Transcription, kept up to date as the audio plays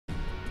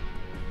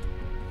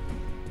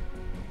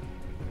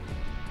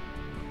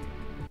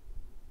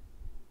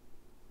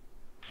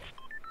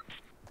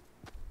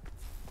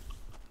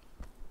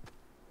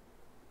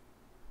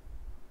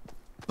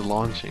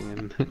launching,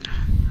 and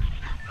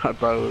I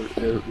thought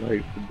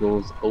like the door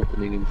was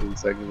opening in 10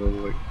 seconds. I was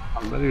like,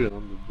 I'm not even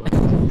on the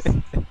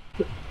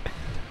bus.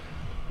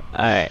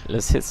 Alright,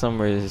 let's hit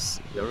somewhere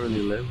Y'all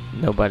really live?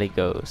 nobody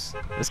goes.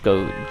 Let's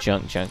go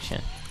Junk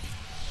Junction.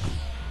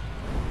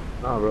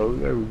 Nah, bro, we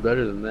gotta be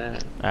better than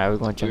that. Alright, we're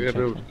going We Junk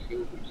gotta Junction. be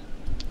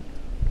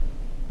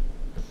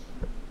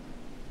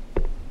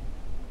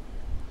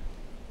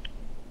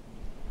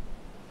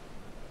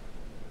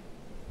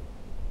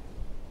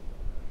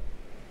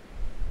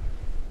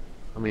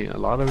I mean, a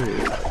lot of it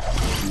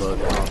is luck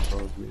also,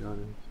 to be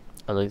honest.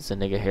 Oh, look, there's a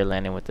nigga here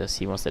landing with us.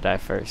 He wants to die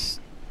first.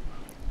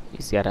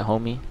 He's got a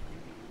homie.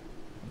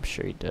 I'm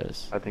sure he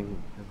does. I think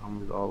his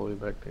homie's all the way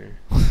back there.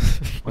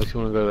 Unless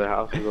you wanna go to the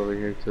houses over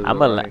here to the I'm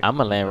right. a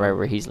land right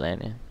where he's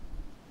landing.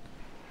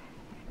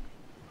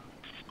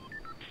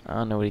 I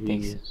don't know what he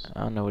thinks. Genius.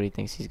 I don't know what he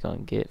thinks he's gonna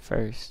get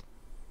first.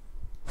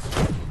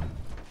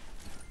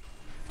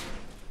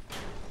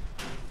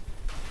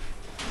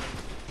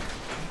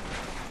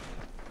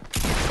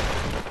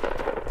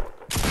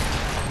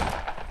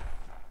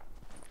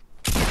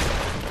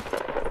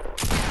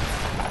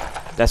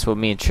 That's what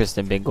me and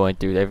Tristan been going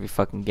through every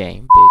fucking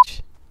game,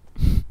 bitch.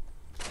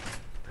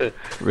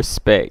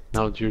 Respect.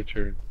 Now it's your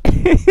turn.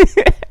 Pay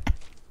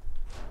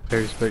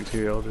respect to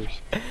your elders.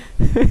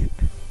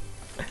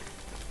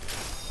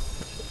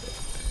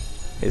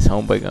 His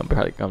homeboy gonna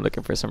probably come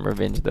looking for some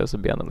revenge though, so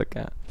be on the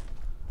lookout.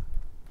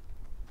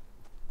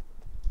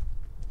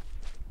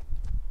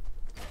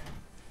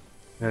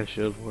 Got a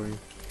shield for you.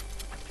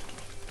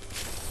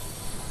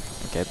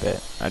 Okay,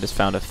 bet. I just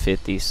found a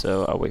 50,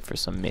 so I'll wait for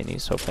some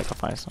minis. Hopefully I can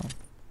find some.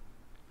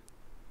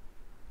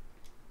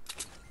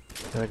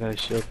 I got a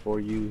shield for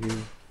you here.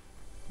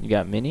 You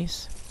got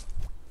minis?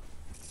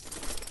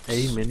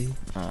 Hey, mini.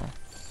 Oh.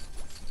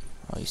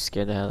 Oh, you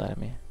scared the hell out of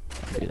me.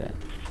 I'll do that.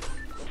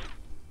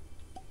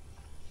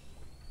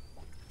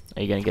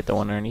 Are you gonna get the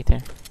one underneath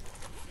here?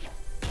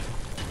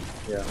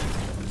 Yeah.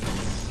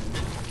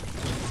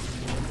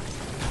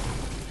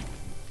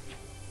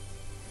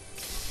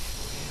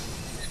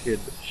 Scared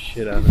the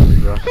shit out of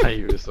me, bro. I thought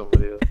you were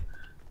somebody else.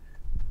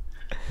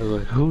 I was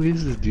like, who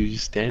is this dude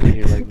just standing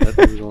here like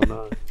nothing's going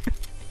on?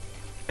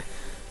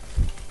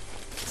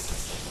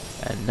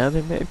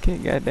 Another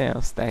medkit,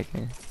 goddamn,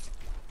 stacking.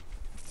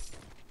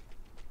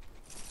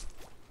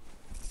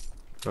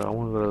 Bro, I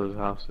want to go to those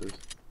houses.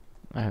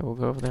 Alright, we'll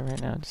go over there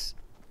right now. Just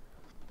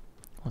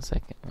 1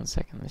 second, 1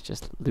 second. Let's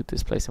just loot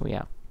this place and we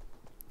out.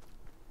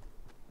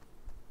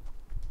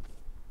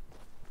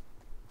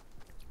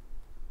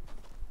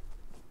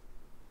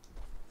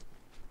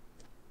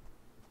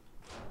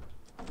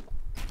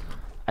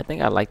 I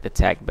think I like the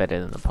tack better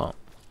than the pump.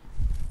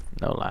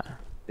 No lie.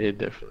 It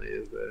definitely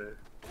is better.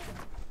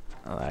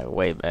 I like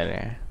way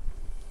better.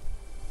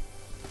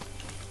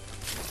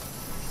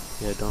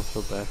 Yeah, don't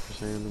feel bad for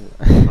saying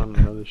that. I found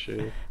another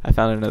shit. I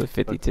found another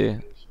 52.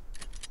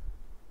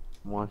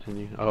 I'm watching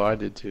you. Oh, I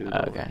did too.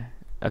 Okay.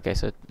 Okay,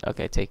 so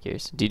okay, take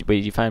yours. Wait,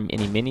 did you find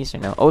any minis or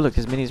no? Oh, look,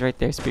 there's minis right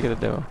there. Speak of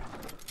the devil.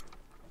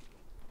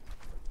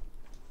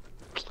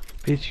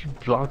 Bitch, you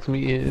blocked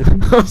me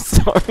in. I'm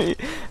sorry.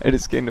 I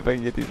just can't if I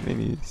can get these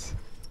minis.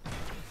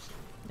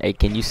 Hey,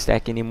 can you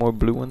stack any more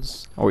blue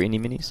ones or any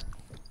minis?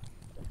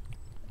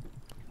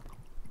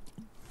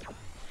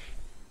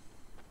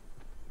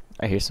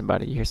 I hear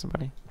somebody. You hear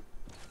somebody?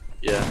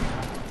 Yeah.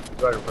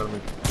 Right in front of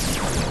me.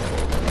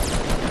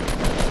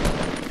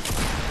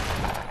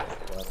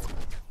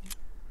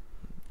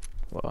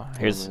 Well,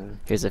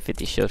 here's a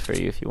 50 shield for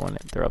you if you want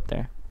it. They're up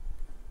there.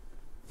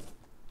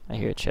 I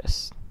hear a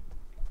chest.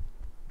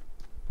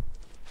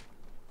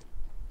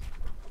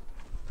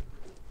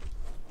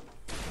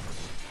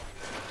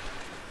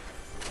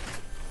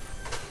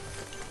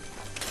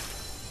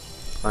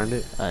 Find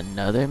it.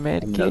 Another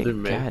med kit? Another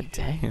med God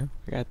kit. damn.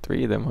 We got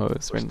 3 of them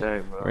hoes. What's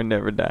that, bro? We're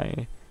never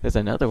dying. There's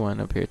another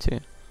one up here too.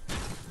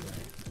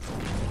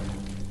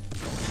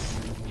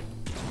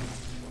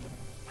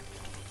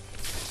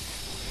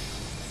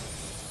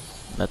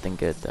 Nothing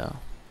good though.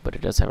 But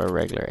it does have a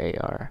regular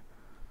AR.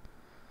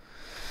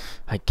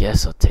 I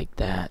guess I'll take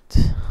that.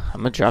 I'm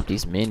gonna drop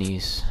these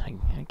minis.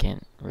 I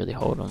can't really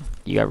hold them.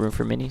 You got room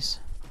for minis?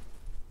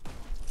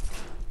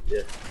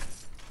 Yeah.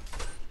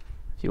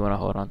 If you want to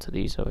hold on to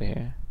these over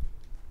here.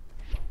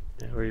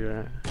 Yeah, where you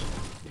at?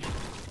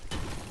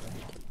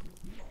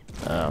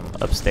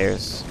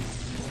 Upstairs.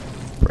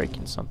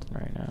 Breaking something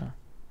right now.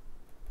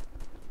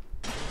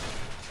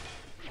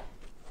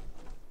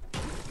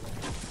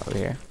 Over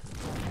here.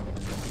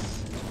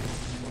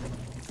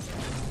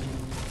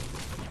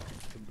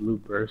 The blue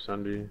burst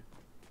under you.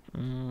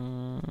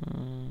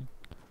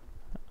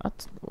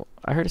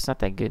 I heard it's not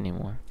that good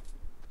anymore.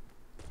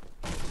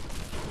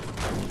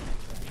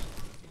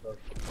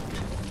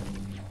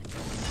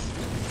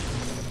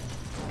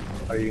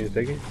 Are you gonna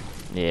take it?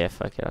 Yeah,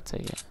 fuck it, I'll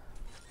take it.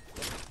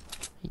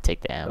 You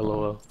take the ammo.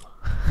 LOL.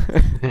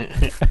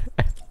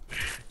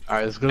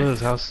 Alright, let's go to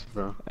this house,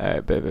 bro.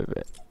 Alright,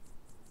 bet.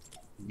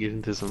 Get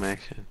into some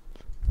action.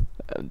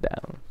 I'm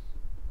down.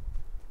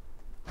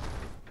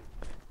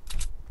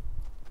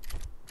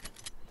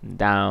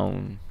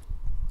 Down.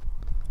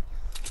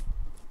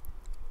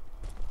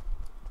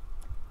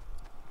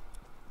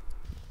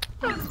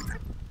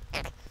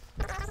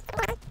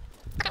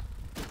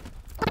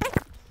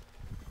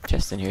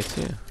 Chest in here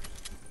too.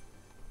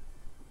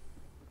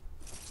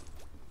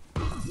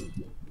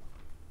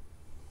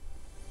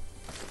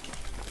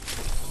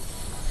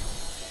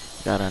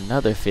 Got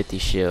another 50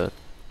 shield.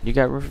 You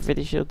got room for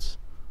 50 shields?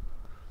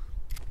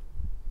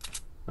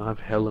 I have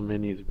hella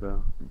minis,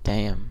 bro.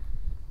 Damn.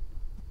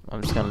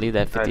 I'm just gonna leave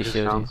that 50 I just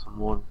shield found here. some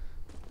more.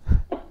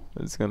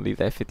 I'm just gonna leave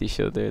that 50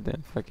 shield there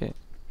then. Fuck it.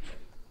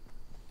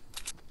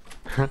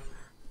 Have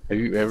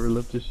you ever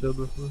left a shield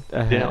before?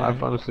 Uh-huh. Damn, I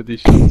found a 50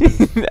 shield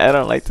too. I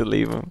don't like to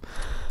leave them,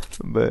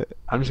 but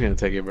I'm just gonna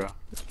take it, bro.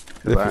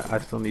 Cause I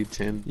still need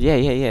 10.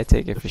 yeah,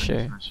 take it for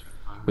sure.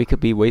 We could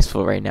be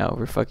wasteful right now.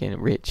 We're fucking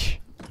rich.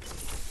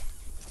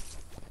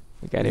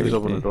 We got You just everything.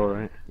 open the door,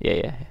 right?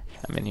 Yeah,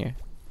 I'm in here.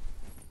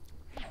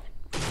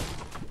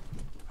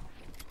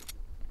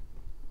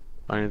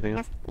 Find anything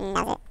else?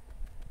 That was it.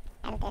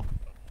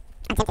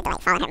 I'm tempted to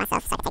like fall and hurt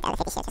myself so I can take the other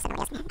 50 shields or somebody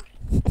else can have it.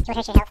 You would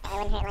hurt your health, but I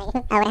wouldn't hurt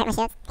like... Oh, would it hurt my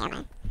shields? Never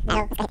mind. No,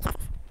 let's go hit the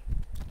chassis.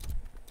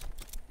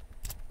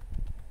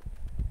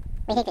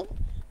 We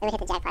would hit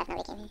the jackpot if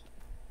nobody came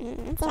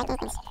here. See like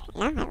anything.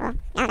 No, I will.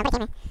 No, nobody came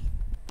here.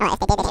 Well, if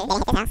they did, they didn't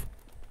hit this house.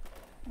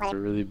 We're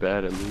really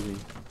bad at looting.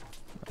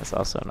 That's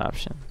also an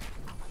option.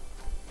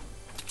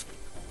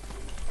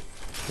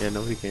 Yeah,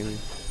 nobody came in.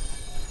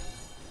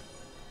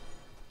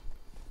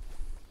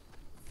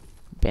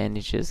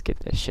 Bandages, get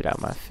that shit out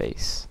of my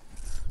face.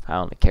 I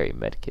only carry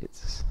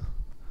medkits.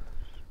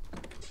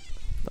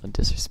 Don't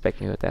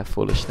disrespect me with that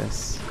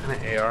foolishness. What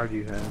kind of AR do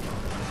you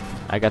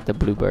have? I got the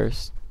blue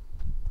burst.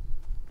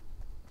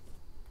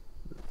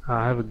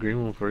 I have a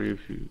green one for you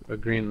if you... A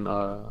green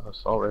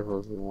assault rifle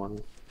if you want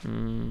it.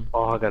 Mm.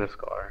 Oh, I got a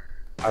scar.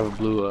 I have a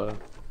blue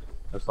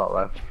assault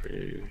rifle for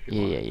you if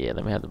you want. Yeah.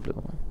 Let me have the blue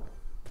one.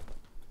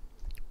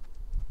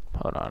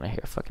 Hold on, I hear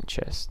a fucking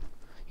chest.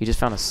 You just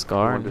found a You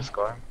scar? want the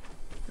scar?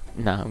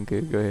 Nah, I'm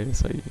good. Go ahead.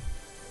 That's all you.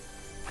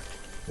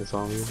 That's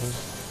all you have?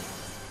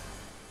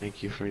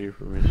 Thank you for your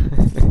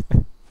permission.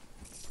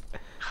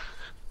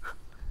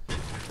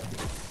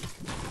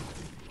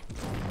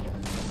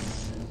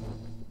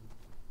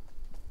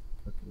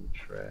 Fucking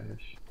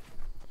trash.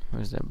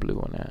 Where's that blue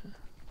one at?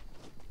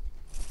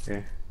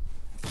 Okay.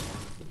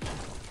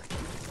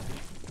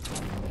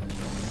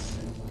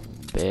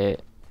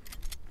 Bet.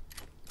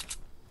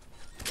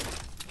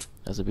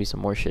 There'll be some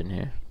more shit in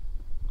here.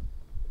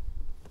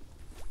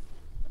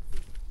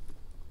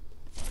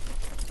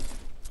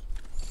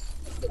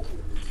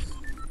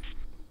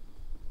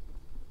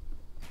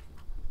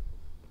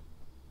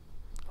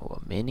 Oh, a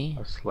mini?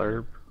 A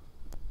slurp.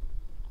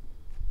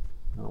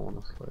 I don't want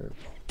a slurp.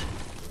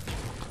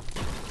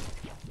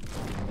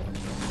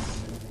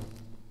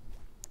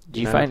 Did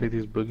you Can I find? take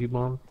these boogie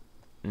bombs?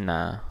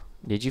 Nah.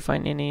 Did you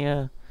find any?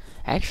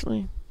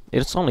 Actually,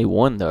 it's only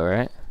one though,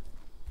 right?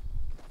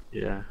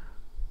 Yeah.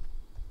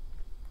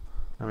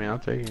 I mean, I'll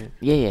take it.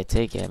 Yeah,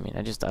 take it. I mean,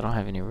 I don't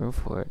have any room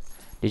for it.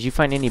 Did you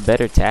find any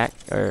better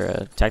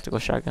tactical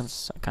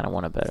shotguns? I kind of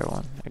want a better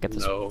one. I got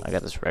this. No, I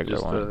got this regular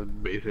just one. the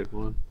basic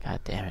one. God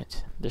damn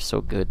it! They're so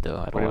good though.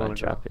 I Where don't you want wanna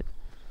to drop go?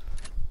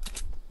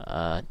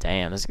 it.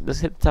 Damn. Let's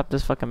hit the top of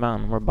this fucking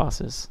mountain. We're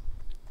bosses.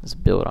 Let's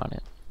build on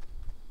it.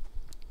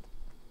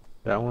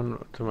 That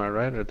one to my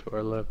right or to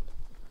our left?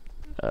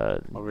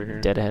 Over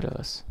here. Dead ahead of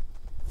us.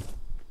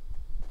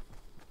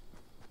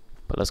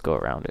 But let's go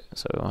around it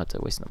so we don't have to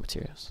waste no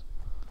materials.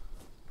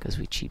 Cause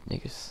we cheap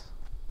niggas.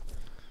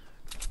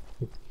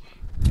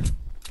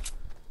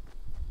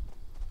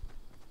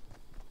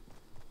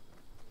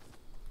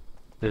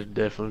 There's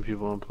definitely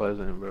people in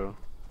Pleasant, bro.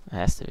 It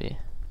has to be.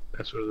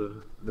 That's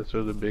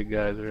where the big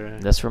guys are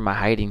at. That's where my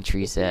hiding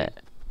tree's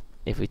at.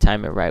 If we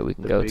time it right, we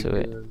can The go big to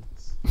it.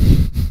 guns.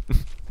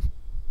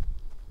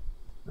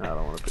 I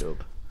don't want to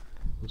build.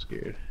 I'm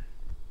scared.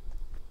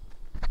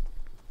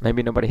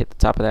 Maybe nobody hit the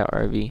top of that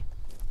RV.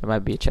 There might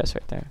be a chest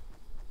right there.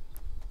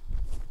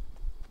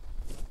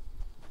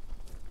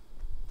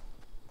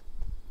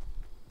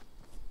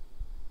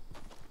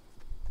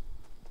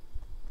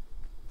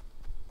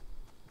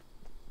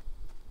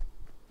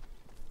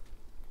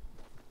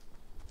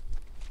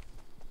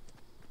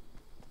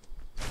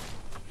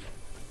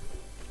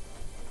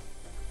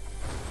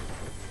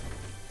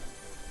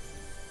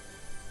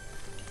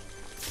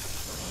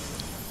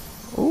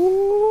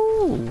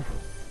 Ooh.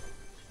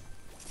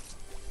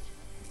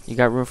 You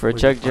got room for a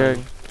chug jug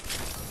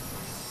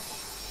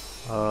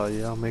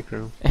Yeah, I'll make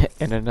room.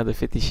 and another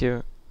 50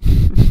 shield?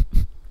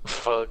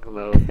 Fuck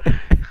no.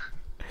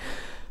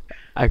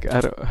 I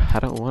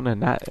don't want to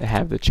not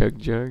have the chug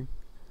jug.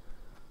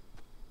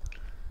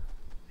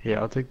 Yeah,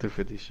 I'll take the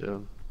 50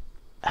 shell.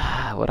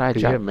 What I You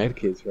drop? have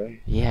medkits,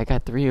 right? Yeah, I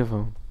got 3 of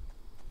them.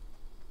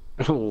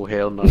 Oh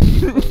hell no.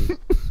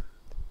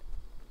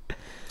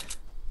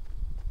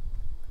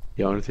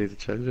 You want to take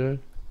the chug jug?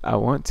 I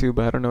want to,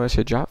 but I don't know what I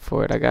should drop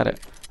for it. I got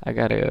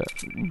a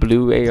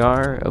blue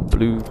AR, a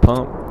blue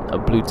pump, a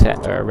blue tac,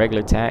 or a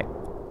regular tac,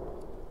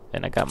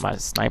 and I got my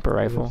sniper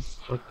rifle.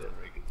 Fuck that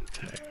regular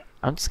attack.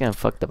 I'm just gonna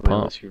fuck the I mean,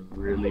 pump. unless you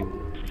really.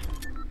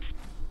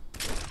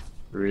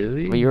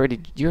 Really? But you already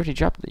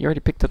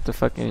picked up the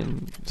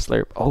fucking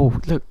slurp. Oh,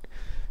 look,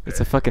 it's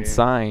a fucking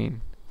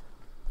sign.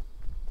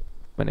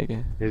 My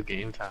nigga. It's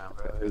game time,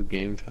 bro. It's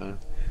game time.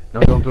 No,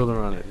 don't build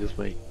around it. Just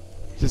wait.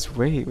 Just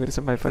wait. What if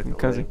somebody fucking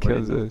cousin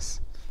kills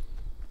us?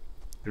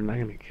 They're not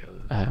gonna kill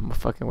us. I'm gonna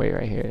fucking wait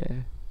right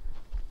here.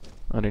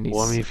 Underneath.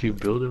 Well, I mean, if you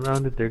build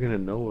around it, they're gonna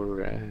know where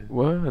we're at.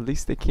 Well, at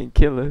least they can't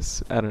kill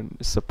us out of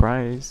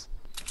surprise.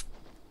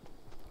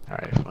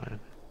 Alright, fine.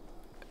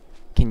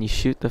 Can you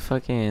shoot the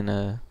fucking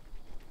Don't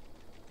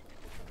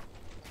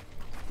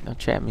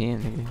trap me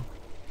in, nigga.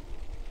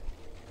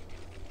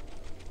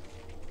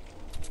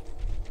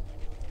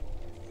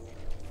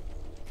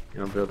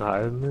 You wanna build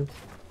higher than this?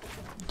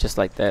 Just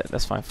like that.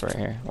 That's fine for right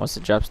here. Once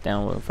it drops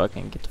down, we'll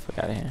fucking get the fuck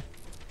out of here.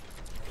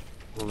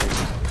 We'll make it.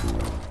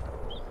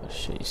 Oh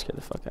shit, you scared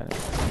the fuck out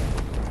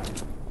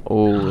of me.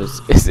 Oh,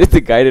 is it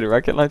the guided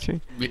rocket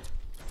launcher?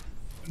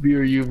 Me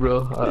or you,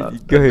 bro? Go I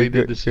ahead, made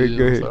the go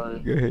decision, I'm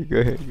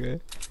sorry.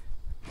 ahead.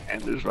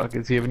 And there's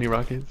rockets. You have any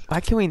rockets? Why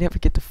can we never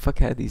get the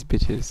fuck out of these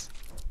bitches?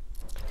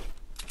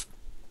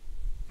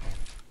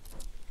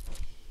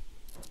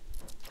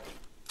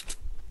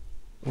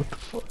 What the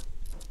fuck?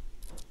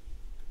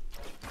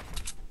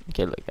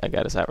 Okay, look, I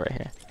got us out right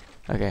here.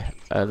 Okay,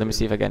 let me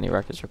see if I got any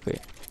rockets real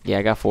quick. Yeah,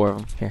 I got 4 of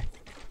them. Here.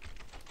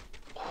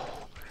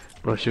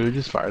 Bro, should we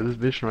just fire this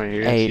bitch from right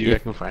here Hey, and see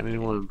if I can find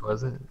anyone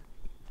pleasant?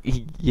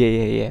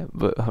 Yeah.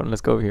 But hold on,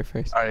 let's go over here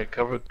first. Alright,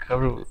 cover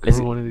Let's-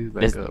 one of these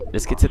back up.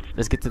 Let's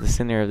get to the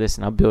center of this,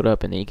 and I'll build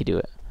up, and then you can do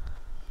it.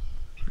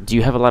 Do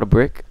you have a lot of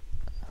brick?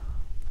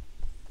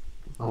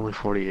 Only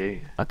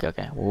 48. Okay.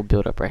 Well, we'll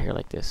build up right here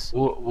like this.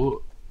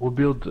 We'll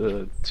build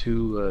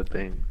 2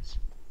 things.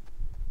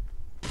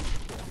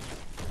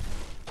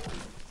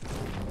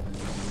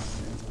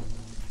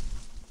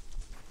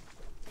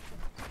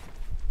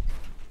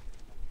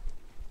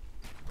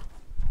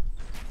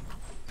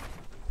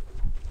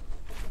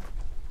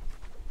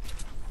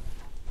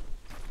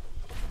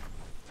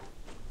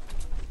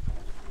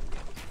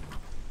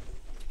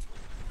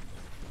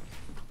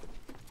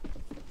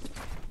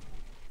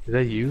 Is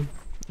that you?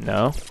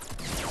 No.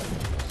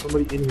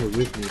 Somebody in here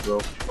with me, bro.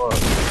 Fuck.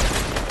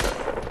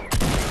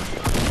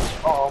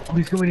 Oh,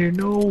 please come in here.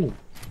 No.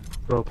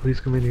 Bro, please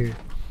come in here.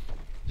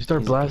 You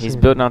start blasting. He's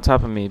building on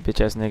top of me, bitch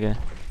ass nigga.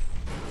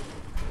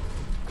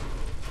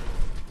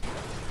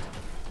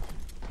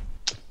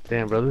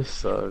 Damn, bro, this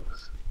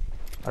sucks.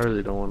 I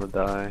really don't want to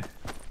die.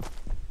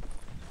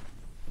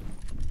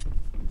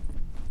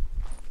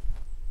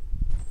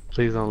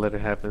 Please don't let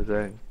it happen,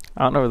 Zach.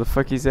 I don't know where the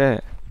fuck he's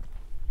at.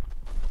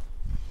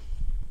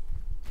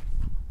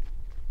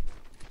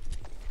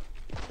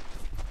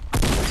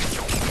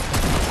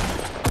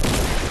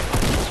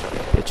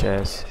 Bitch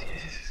ass.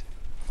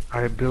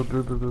 Alright,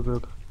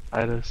 build.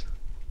 Hide us.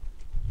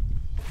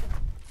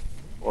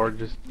 Or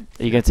just...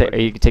 Are you gonna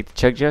take the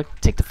chug jug?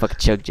 Take the fucking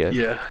chug jug.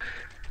 Yeah.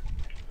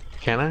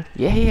 Can I?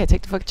 Yeah,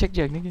 take the fucking chug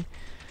jug, nigga.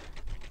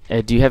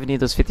 Do you have any of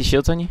those 50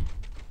 shields on you?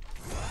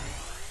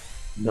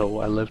 No,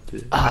 I left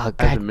it. Oh, I had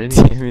god the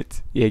minis. damn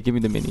it. Yeah, give me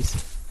the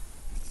minis.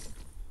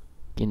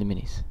 Give me the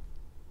minis.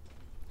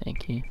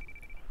 Thank you.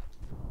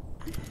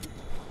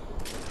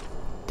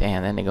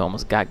 Damn, that nigga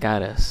almost got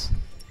us.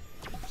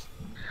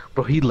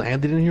 Bro, he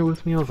landed in here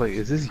with me. I was like,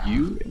 is this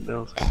you? And then I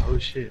was like, oh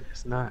shit,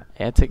 it's not.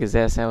 Yeah, I took his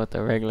ass out with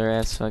the regular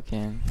ass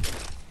fucking...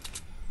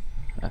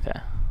 Okay.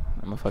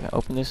 I'm gonna fucking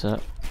open this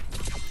up.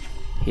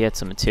 He had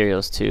some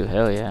materials too,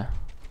 hell yeah.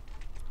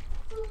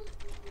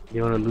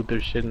 You wanna loot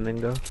their shit and then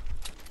go?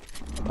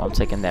 I'm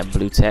taking that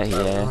blue tat he I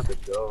don't had. have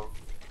to go.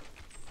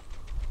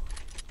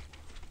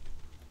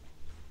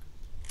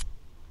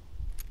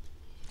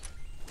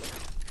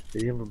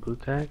 Did you have a blue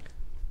tag?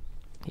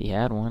 He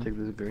had Take one.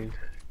 this green tag.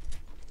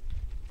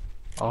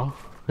 Oh,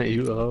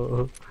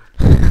 you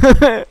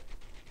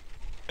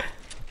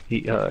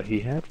he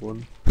had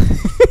one.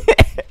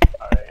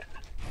 Alright.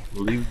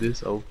 Leave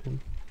this open.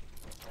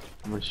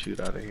 I'm gonna shoot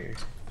out of here.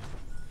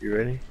 You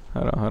ready?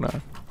 Hold on.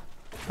 I'm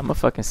gonna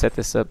fucking set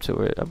this up to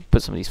where I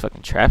put some of these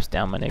fucking traps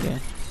down, my nigga.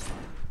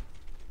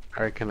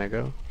 Alright, can I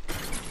go?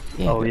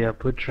 Yeah, Oh but- yeah,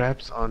 put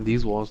traps on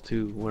these walls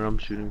too, where I'm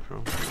shooting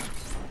from.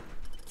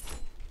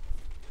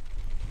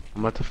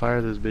 I'm about to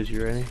fire this bitch,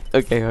 you ready?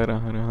 Okay, hold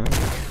on.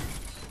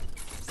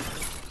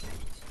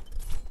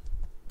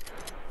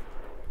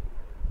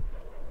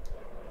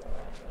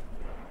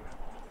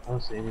 I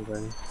don't see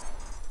anybody.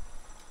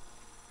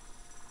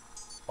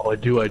 Oh, I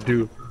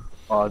do.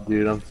 Oh,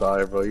 dude, I'm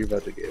sorry, bro. You're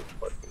about to get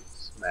fucking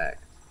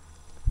smacked.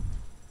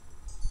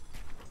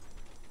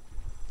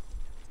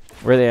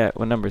 Where they at?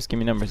 What numbers? Give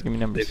me numbers.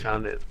 They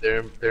found it.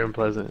 They're in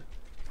Pleasant.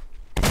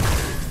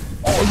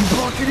 Oh, you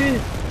blocked it in!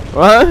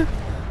 What?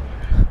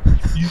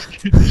 You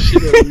scared the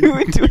shit out of me.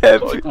 What do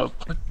happen?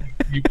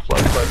 You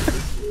plugged by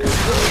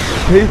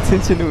the Pay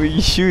attention to where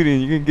you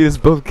shooting. You can get us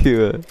both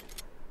killed.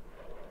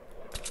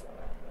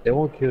 They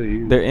won't kill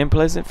you. They're in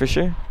Pleasant for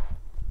sure.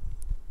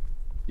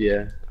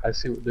 Yeah, I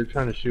see. They're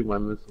trying to shoot my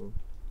missile.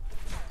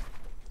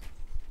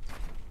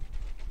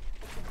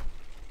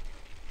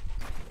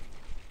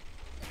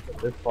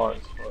 They're far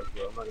as fuck,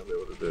 bro. I'm not gonna be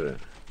able to do it.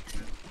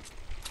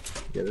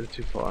 Yeah, they're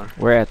too far.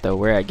 Where at though?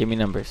 Where at? Give me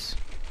numbers.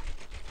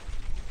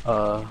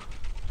 Oh,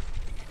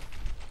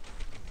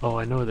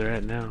 I know where they're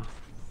at now.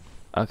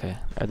 Okay.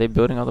 Are they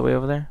building all the way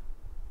over there?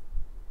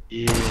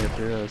 Yeah,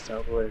 they're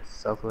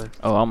southwest.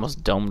 Oh, I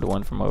almost domed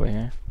one from over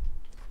here.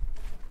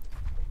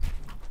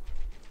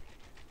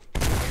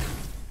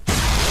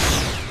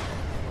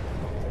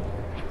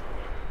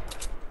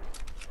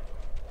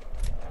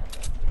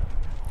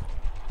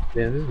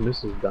 Damn, this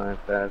missile's dying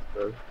fast,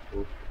 bro.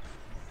 Cool.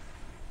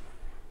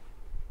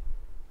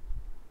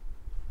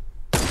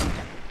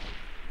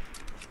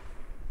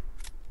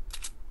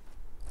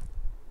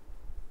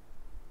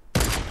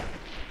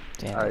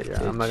 Damn. Alright,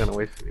 yeah, I'm not gonna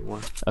waste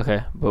anymore.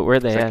 Okay, but where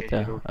they at Second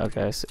though? hero.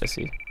 Okay, I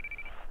see.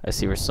 I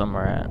see where some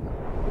are at.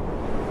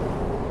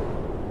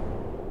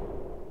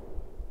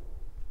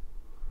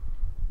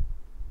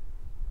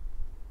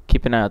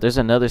 Keep an eye out. There's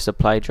another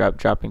supply drop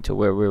dropping to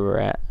where we were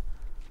at.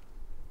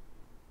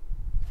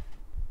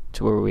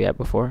 To where were we at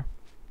before?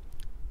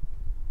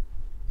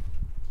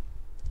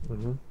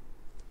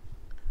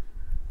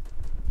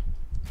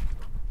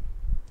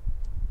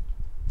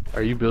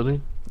 Are you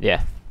building?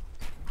 Yeah.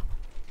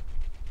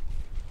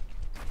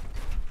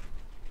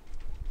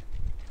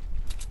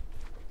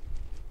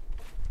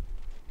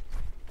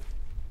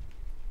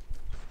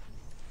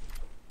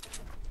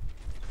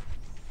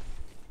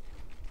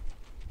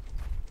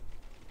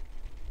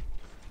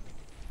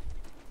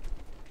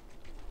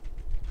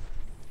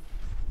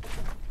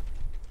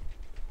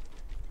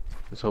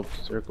 Let's hope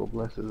the circle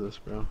blesses us,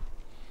 bro.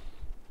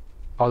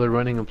 Oh, they're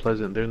running in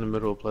Pleasant. They're in the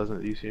middle of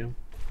Pleasant. Do you see them?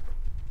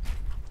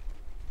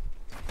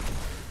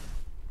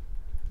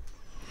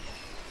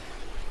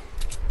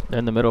 They're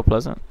in the middle of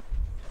Pleasant.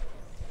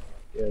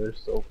 Yeah, they're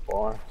so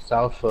far.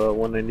 South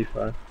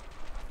 195.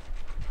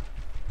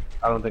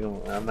 I don't think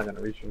I'm not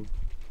gonna reach them.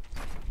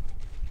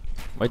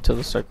 Wait till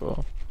the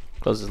circle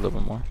closes a little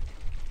bit more.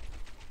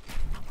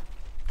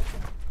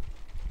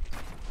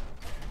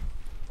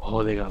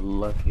 Oh, they got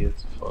lucky as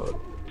fuck.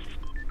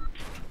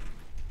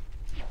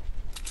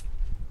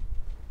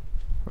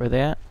 Where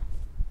they at?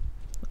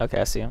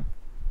 Okay, I see him.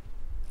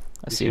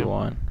 I You see see 'em?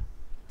 one.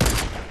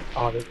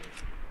 Oh,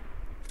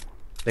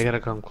 they gotta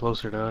come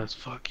closer to us.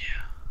 Fuck yeah.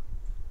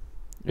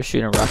 They're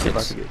shooting They're about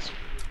rockets. to get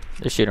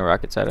They're shooting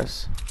rockets at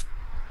us.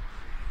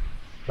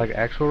 like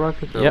actual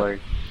rockets or Yep. like.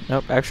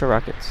 Nope, actual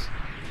rockets.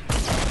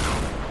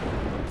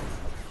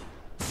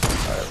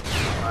 Alright,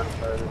 I'm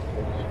fire this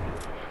bitch.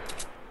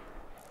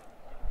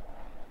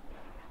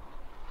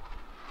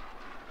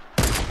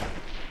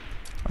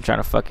 I'm trying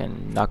to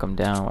fucking knock them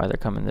down while they're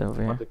coming over I'm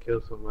here. about to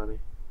kill somebody.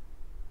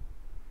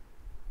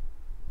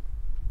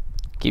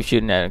 Keep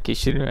shooting at him. Keep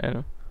shooting at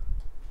him.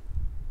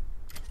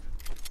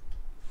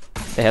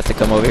 They have to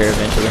come over here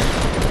eventually.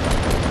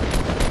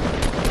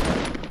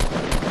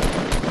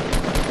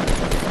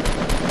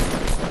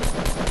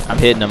 I'm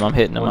hitting him. I'm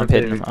hitting him. I'm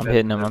hitting him. I'm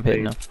hitting him. I'm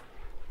hitting him.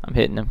 I'm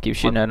hitting him. Keep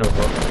shooting at him.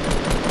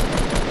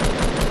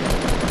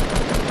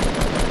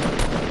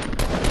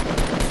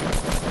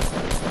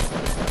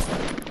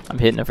 I'm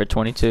hitting him for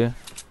 22.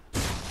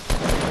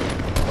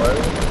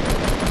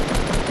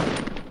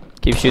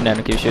 Keep shooting at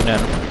him. Keep shooting at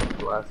him.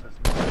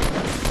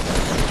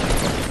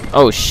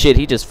 Oh shit,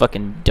 he just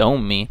fucking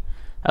domed me.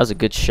 That was a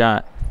good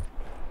shot.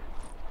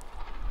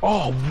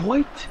 Oh,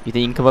 what? You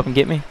think you can come up and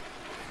get me?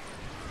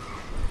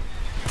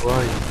 Where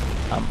are you?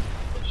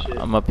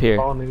 I'm up here.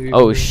 Oh, nigga,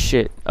 Oh you're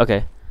shit.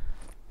 Okay.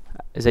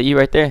 Is that you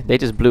right there? They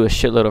just blew a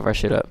shitload of our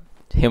shit up.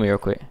 Heal me real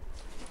quick.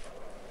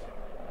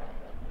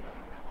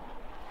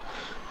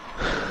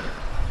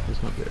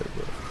 It's not there,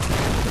 bro.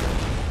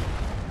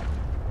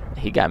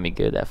 He got me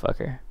good, that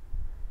fucker.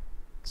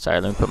 Sorry,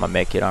 let me put my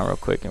med kit on real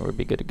quick and we'll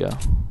be good to go.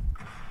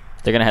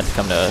 They're gonna have to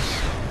come to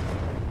us.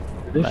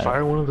 Did they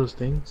fire one of those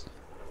things?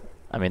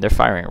 I mean, they're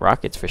firing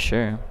rockets for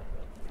sure.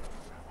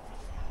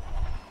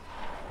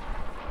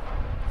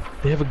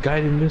 They have a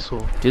guided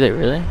missile. Do they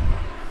really?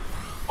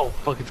 Oh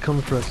fuck, it's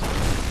coming for us.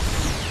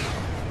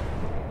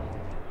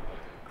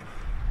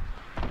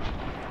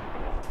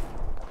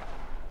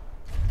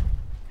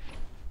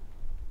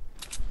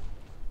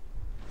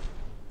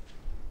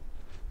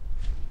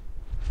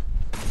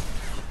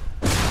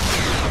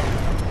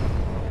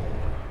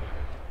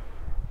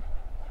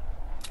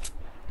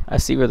 I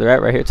see where they're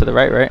at right here to the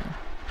right, right?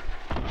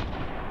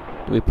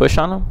 Do we push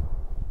on them?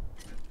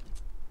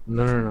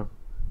 No.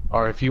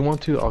 Or if you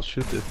want to, I'll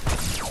shoot this.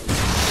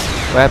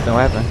 What happened?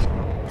 What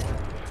happened?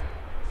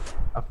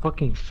 I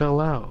fucking fell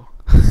out.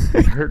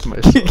 I hurt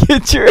myself.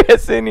 Get your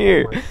ass in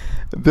here.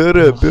 Build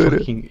up, build up.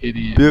 Fucking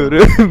idiot. Build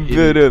bro. up, Idiot.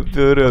 build up,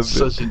 build I'm up.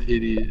 such an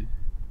idiot.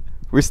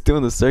 We're still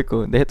in the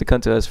circle. They have to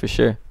come to us for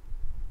sure.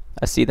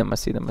 I see them. I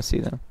see them. I see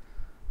them.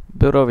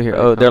 Build over here.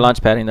 Oh, they're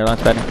launch padding. They're launch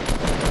padding.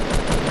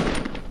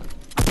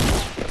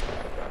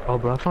 Oh,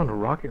 bro, I found a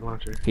rocket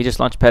launcher. He just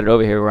launch padded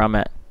over here where I'm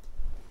at.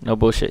 No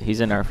bullshit. He's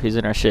in our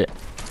shit.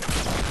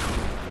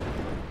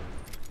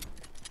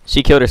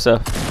 She killed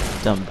herself.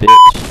 Dumb bitch.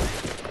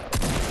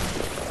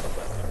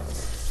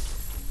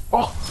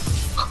 Oh!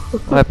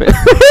 What happened?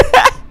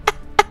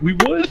 We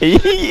won.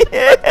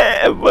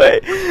 Yeah, boy.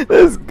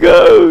 Let's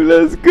go.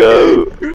 Let's go.